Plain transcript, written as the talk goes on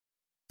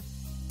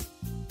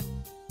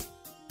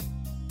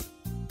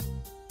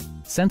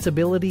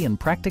sensibility and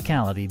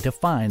practicality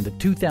define the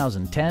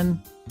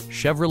 2010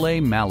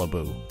 Chevrolet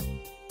Malibu.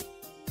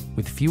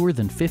 With fewer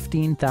than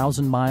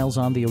 15,000 miles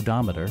on the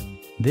odometer,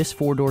 this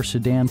four-door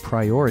sedan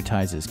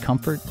prioritizes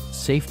comfort,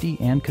 safety,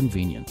 and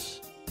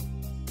convenience.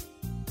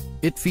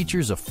 It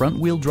features a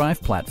front-wheel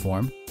drive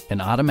platform,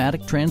 an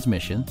automatic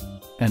transmission,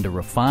 and a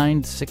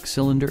refined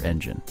six-cylinder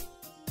engine.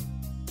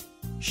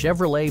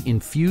 Chevrolet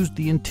infused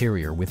the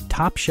interior with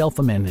top-shelf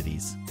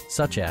amenities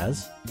such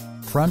as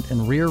front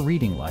and rear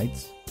reading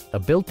lights, a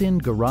built-in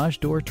garage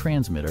door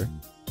transmitter,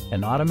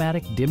 an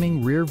automatic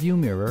dimming rear-view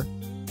mirror,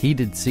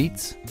 heated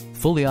seats,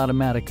 fully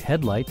automatic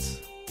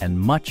headlights, and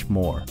much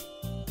more.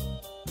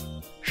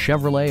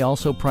 Chevrolet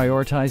also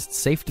prioritized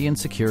safety and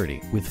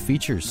security with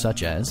features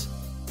such as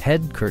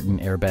head curtain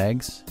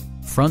airbags,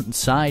 front and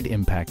side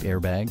impact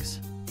airbags,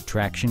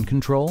 traction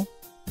control,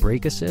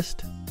 brake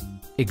assist,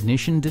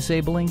 ignition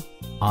disabling,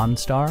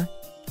 OnStar,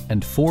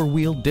 and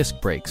four-wheel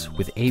disc brakes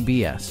with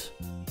ABS.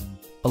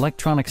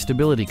 Electronic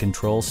stability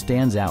control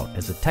stands out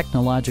as a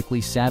technologically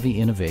savvy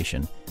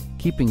innovation,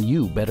 keeping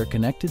you better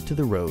connected to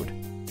the road.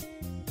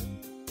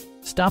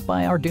 Stop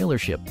by our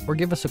dealership or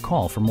give us a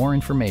call for more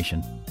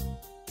information.